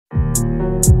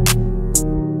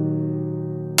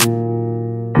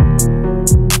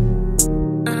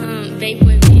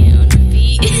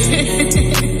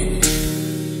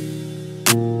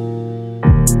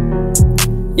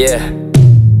Yeah.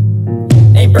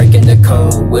 Ain't breaking the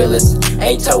code, Willis.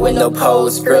 Ain't towing no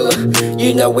poles, Skrilla.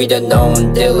 You know we the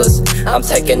known dealers. I'm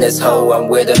taking this hoe, I'm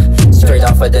with her. Straight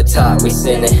off of the top, we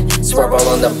sinning. Swerve all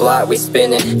on the block, we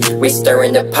spinning. We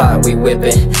stirring the pot, we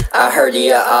whipping. I heard he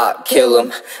a op, kill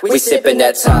him. We sipping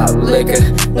that top liquor.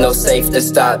 No safe to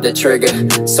stop the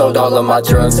trigger. Sold all of my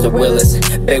drugs to Willis.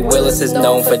 Big Willis is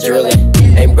known for drilling.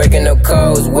 Ain't breaking no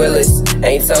codes, Willis.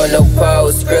 Ain't towing no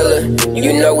poles, Skrilla.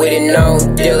 You know we the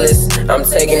known dealers. I'm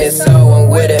taking this hoe, I'm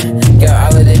with her.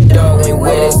 Got all of the dough, ain't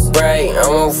with it. Spray, I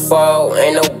won't fall.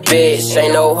 Ain't no bitch,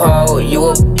 ain't no hoe. You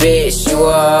a bitch, you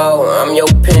a hoe. I'm your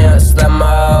pimp, slap my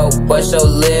hoe. Bust your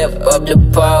lip up the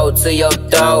pole to your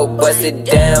throat. Bust it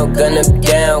down, gun them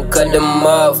down, cut them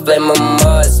up, flame them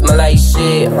up. Smell like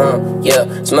shit,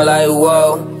 yeah, smell like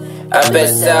whoa. I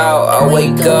pass out, I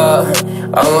wake up,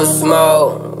 I want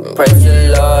smoke. Praise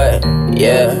the Lord,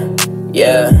 yeah,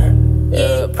 yeah,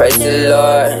 yeah. Praise the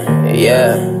Lord,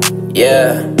 yeah,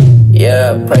 yeah,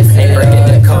 yeah. Praise the Lord. Ain't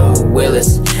breaking the code,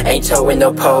 Willis. Ain't towing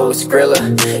no poles,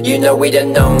 Skrilla. You know we the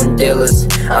known dealers.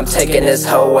 I'm taking this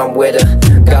hoe, I'm with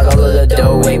her. Got all of the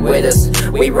dough, ain't with us.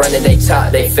 We running, they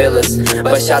top, they feel us.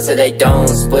 But shots that they don't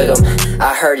split them.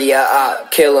 I heard he a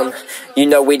op, kill him. You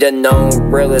know we the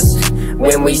known realest.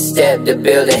 When we step the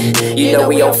building, you know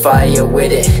we on fire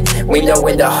with it. We know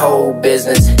in the whole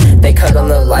business. They cut on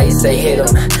the lights, they hit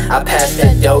them. I pass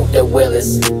that dope to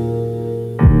Willis.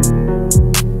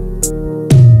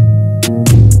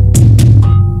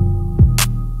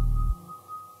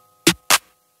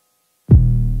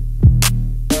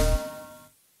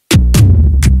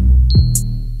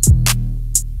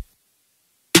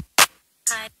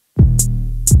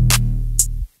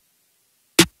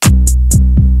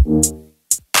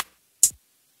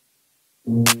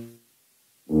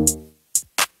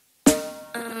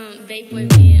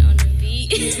 Bapeboyben on the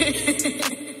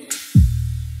beat.